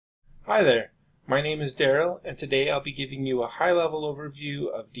Hi there, my name is Daryl, and today I'll be giving you a high-level overview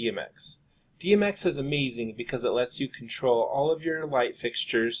of DMX. DMX is amazing because it lets you control all of your light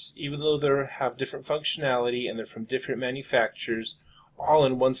fixtures, even though they have different functionality and they're from different manufacturers, all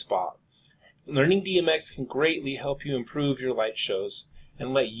in one spot. Learning DMX can greatly help you improve your light shows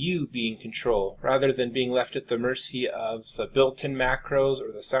and let you be in control, rather than being left at the mercy of the built-in macros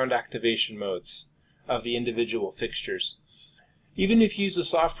or the sound activation modes of the individual fixtures. Even if you use a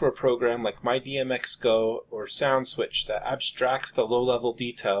software program like My DMX Go or SoundSwitch that abstracts the low-level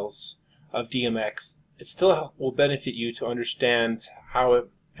details of DMX, it still will benefit you to understand how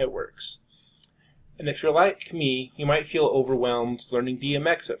it works. And if you're like me, you might feel overwhelmed learning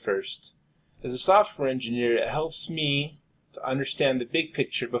DMX at first. As a software engineer, it helps me to understand the big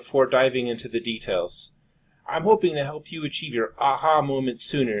picture before diving into the details. I'm hoping to help you achieve your aha moment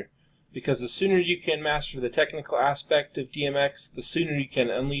sooner, because the sooner you can master the technical aspect of DMX, the sooner you can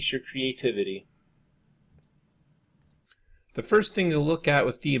unleash your creativity. The first thing to look at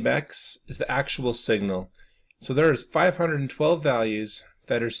with DMX is the actual signal. So there is 512 values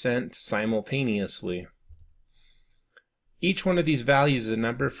that are sent simultaneously. Each one of these values is a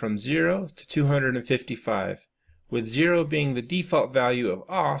number from 0 to 255, with 0 being the default value of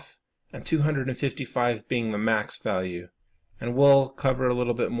off and 255 being the max value. And we'll cover a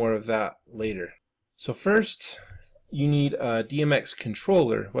little bit more of that later. So first, you need a DMX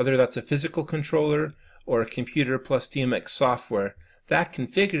controller, whether that's a physical controller or a computer plus DMX software. That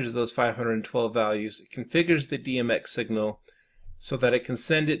configures those 512 values. It configures the DMX signal so that it can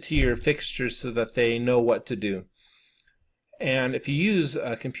send it to your fixtures so that they know what to do. And if you use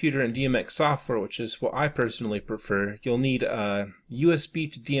a computer and DMX software, which is what I personally prefer, you'll need a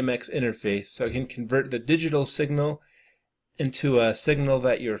USB to DMX interface so it can convert the digital signal into a signal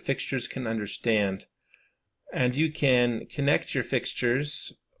that your fixtures can understand. And you can connect your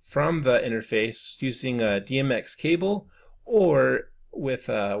fixtures from the interface using a DMX cable or with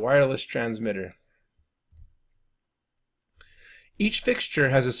a wireless transmitter. Each fixture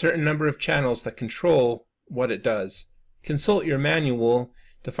has a certain number of channels that control what it does. Consult your manual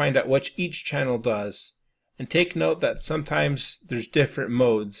to find out what each channel does. And take note that sometimes there's different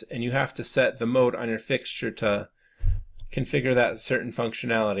modes and you have to set the mode on your fixture to configure that certain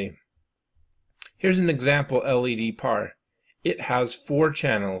functionality. Here's an example LED par. It has 4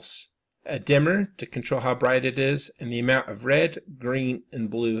 channels, a dimmer to control how bright it is and the amount of red, green, and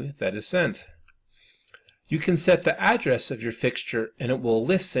blue that is sent. You can set the address of your fixture and it will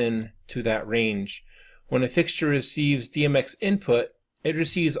listen to that range. When a fixture receives DMX input, it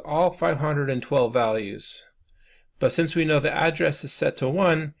receives all 512 values. But since we know the address is set to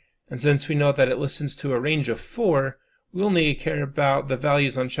 1, and since we know that it listens to a range of 4, we only care about the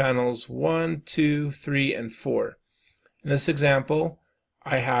values on channels 1, 2, 3, and 4. In this example,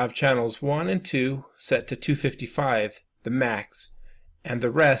 I have channels 1 and 2 set to 255, the max, and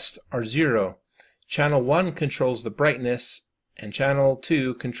the rest are 0. Channel 1 controls the brightness, and channel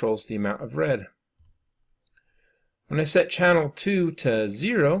 2 controls the amount of red. When I set channel 2 to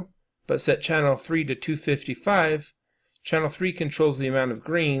 0, but set channel 3 to 255, channel 3 controls the amount of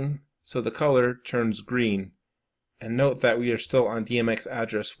green, so the color turns green. And note that we are still on DMX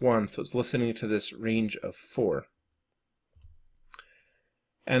address 1, so it's listening to this range of 4.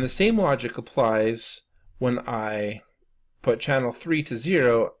 And the same logic applies when I put channel 3 to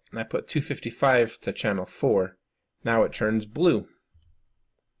 0 and I put 255 to channel 4. Now it turns blue.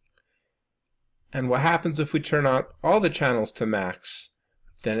 And what happens if we turn on all the channels to max?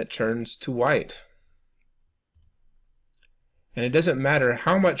 Then it turns to white. And it doesn't matter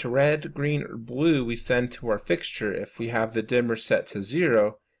how much red, green, or blue we send to our fixture. If we have the dimmer set to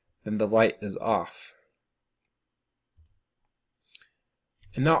 0, then the light is off.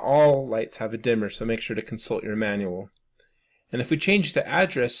 And not all lights have a dimmer, so make sure to consult your manual. And if we change the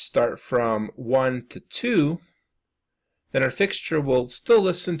address start from 1 to 2, then our fixture will still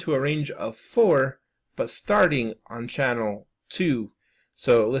listen to a range of 4, but starting on channel 2.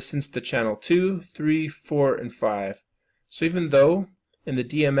 So it listens to channel 2, 3, 4, and 5. So even though in the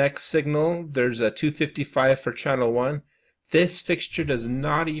DMX signal there's a 255 for channel 1, this fixture does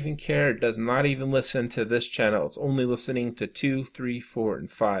not even care, it does not even listen to this channel. It's only listening to 2, 3, 4, and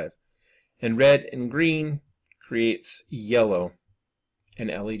 5. And red and green creates yellow in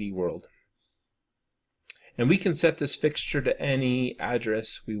LED world. And we can set this fixture to any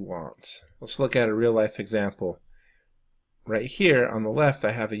address we want. Let's look at a real life example. Right here on the left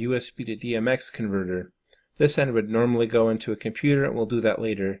I have a USB to DMX converter. This end would normally go into a computer, and we'll do that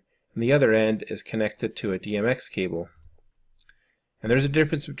later. And the other end is connected to a DMX cable. And there's a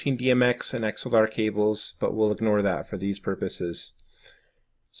difference between DMX and XLR cables, but we'll ignore that for these purposes.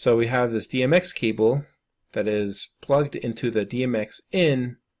 So we have this DMX cable that is plugged into the DMX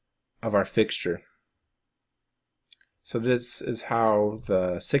in of our fixture. So this is how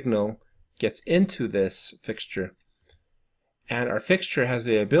the signal gets into this fixture. And our fixture has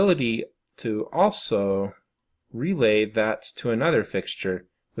the ability to also relay that to another fixture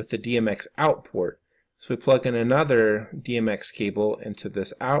with the DMX out port. So we plug in another DMX cable into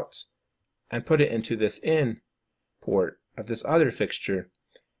this out and put it into this in port of this other fixture.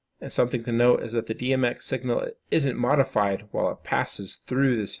 And something to note is that the DMX signal isn't modified while it passes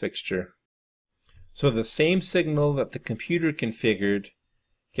through this fixture. So the same signal that the computer configured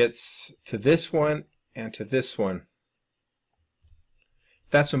gets to this one and to this one.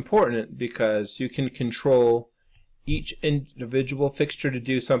 That's important because you can control each individual fixture to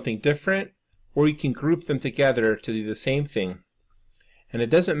do something different, or you can group them together to do the same thing. And it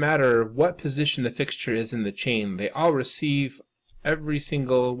doesn't matter what position the fixture is in the chain, they all receive every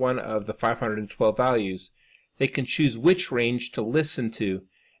single one of the 512 values. They can choose which range to listen to.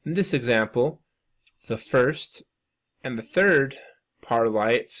 In this example, the first and the third power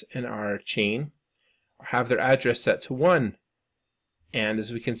lights in our chain have their address set to 1. And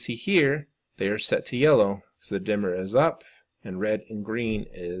as we can see here, they are set to yellow, so the dimmer is up, and red and green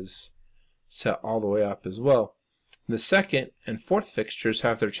is set all the way up as well. The second and fourth fixtures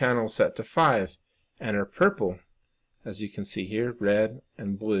have their channels set to 5 and are purple. As you can see here, red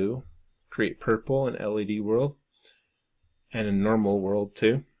and blue create purple in LED world and in normal world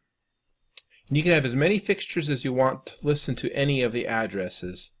too. And you can have as many fixtures as you want to listen to any of the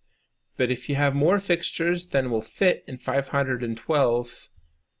addresses. But if you have more fixtures than will fit in 512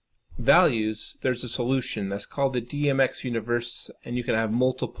 values, there's a solution. That's called the DMX universe, and you can have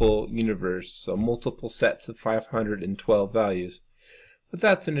multiple universe, so multiple sets of 512 values. But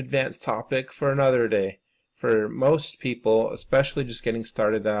that's an advanced topic for another day. For most people, especially just getting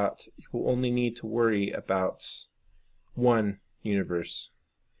started out, you will only need to worry about one universe.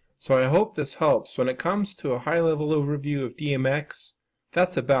 So I hope this helps. When it comes to a high-level overview of DMX,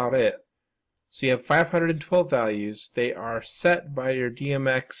 that's about it. So you have 512 values. They are set by your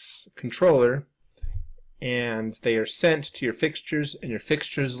DMX controller, and they are sent to your fixtures, and your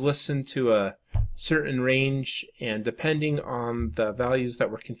fixtures listen to a certain range, and depending on the values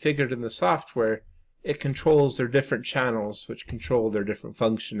that were configured in the software, it controls their different channels, which control their different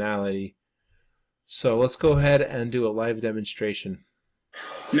functionality. So let's go ahead and do a live demonstration.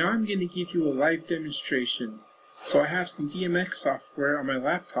 Now I'm going to give you a live demonstration. So I have some DMX software on my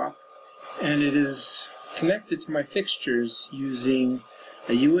laptop, and it is connected to my fixtures using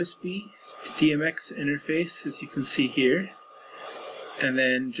a USB DMX interface, as you can see here. And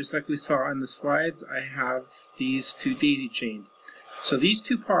then, just like we saw on the slides, I have these two daisy chained. So these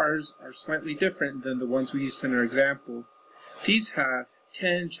two PARs are slightly different than the ones we used in our example. These have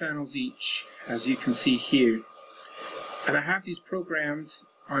 10 channels each, as you can see here. And I have these programmed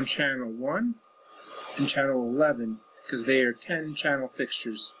on channel 1 and channel 11 because they are 10 channel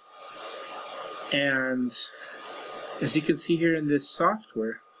fixtures. And as you can see here in this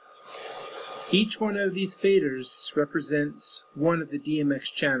software, each one of these faders represents one of the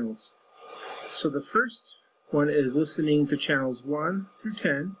DMX channels. So the first one is listening to channels 1 through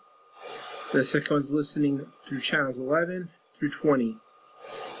 10. The second one is listening through channels 11 through 20.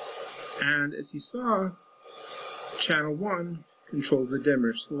 And as you saw, channel 1 controls the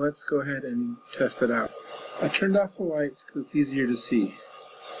dimmer. So let's go ahead and test it out. I turned off the lights because it's easier to see.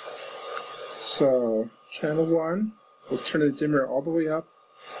 So channel 1 will turn the dimmer all the way up,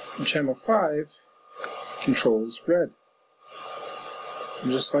 and channel 5 controls red.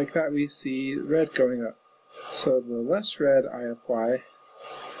 And just like that, we see red going up. So the less red I apply,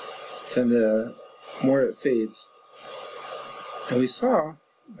 then the more it fades. And we saw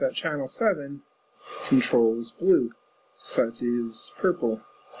that channel 7 controls blue, so that is purple.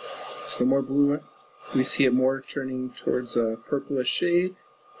 So the more blue, we see it more turning towards a purplish shade,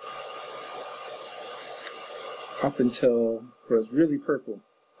 up until it was really purple.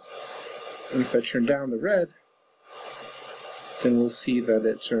 And if I turn down the red, then we'll see that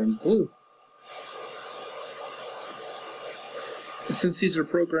it turns blue. And since these are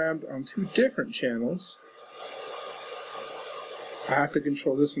programmed on two different channels, I have to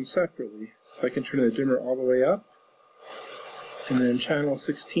control this one separately. So I can turn the dimmer all the way up, and then channel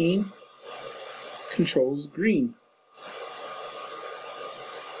 16 controls green.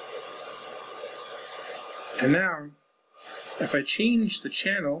 And now, if I change the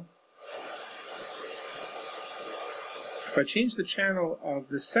channel, of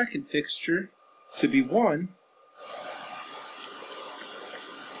the second fixture to be 1,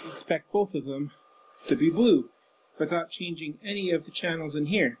 expect both of them to be blue. without changing any of the channels in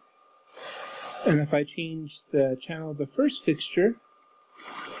here. And if I change the channel of the first fixture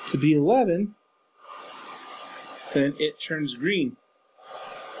to be 11, then it turns green.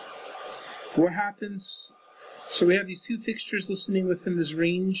 What happens? So we have these two fixtures listening within this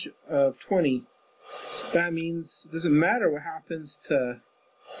range of 20. So that means it doesn't matter what happens to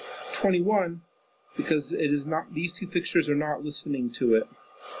 21 because it is not, these two fixtures are not listening to it.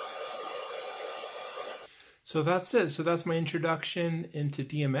 So that's it. So that's my introduction into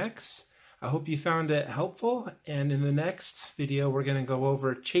DMX. I hope you found it helpful, and in the next video we're going to go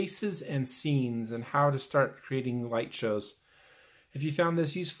over chases and scenes and how to start creating light shows. If you found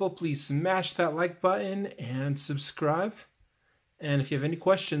this useful, please smash that like button and subscribe. And if you have any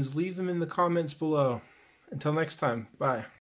questions, leave them in the comments below. Until next time, bye.